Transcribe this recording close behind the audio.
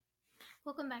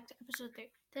Welcome back to episode 3.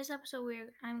 This episode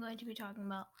I'm going to be talking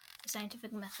about the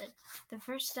scientific method. The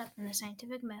first step in the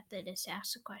scientific method is to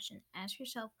ask the question. Ask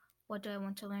yourself, what do I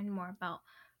want to learn more about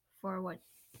for what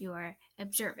you are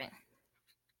observing?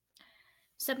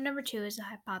 Step number 2 is the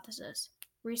hypothesis.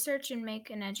 Research and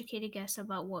make an educated guess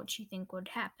about what you think would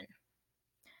happen.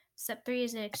 Step 3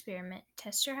 is the experiment.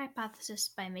 Test your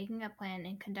hypothesis by making a plan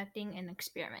and conducting an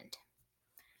experiment.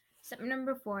 Step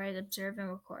number 4 is observe and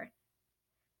record.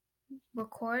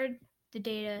 Record the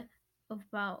data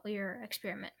about your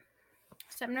experiment.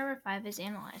 Step number 5 is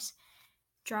analyze.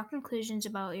 Draw conclusions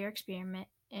about your experiment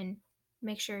and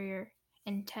make sure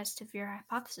and test if your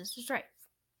hypothesis was right.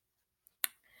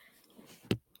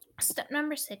 Step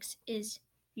number 6 is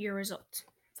your results.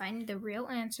 Find the real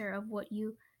answer of what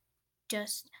you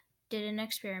just did an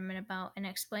experiment about and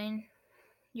explain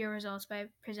your results by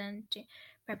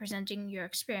presenting your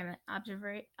experiment,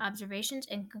 observations,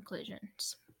 and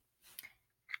conclusions.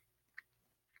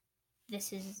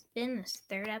 This has been the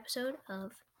third episode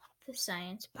of the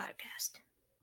Science Podcast.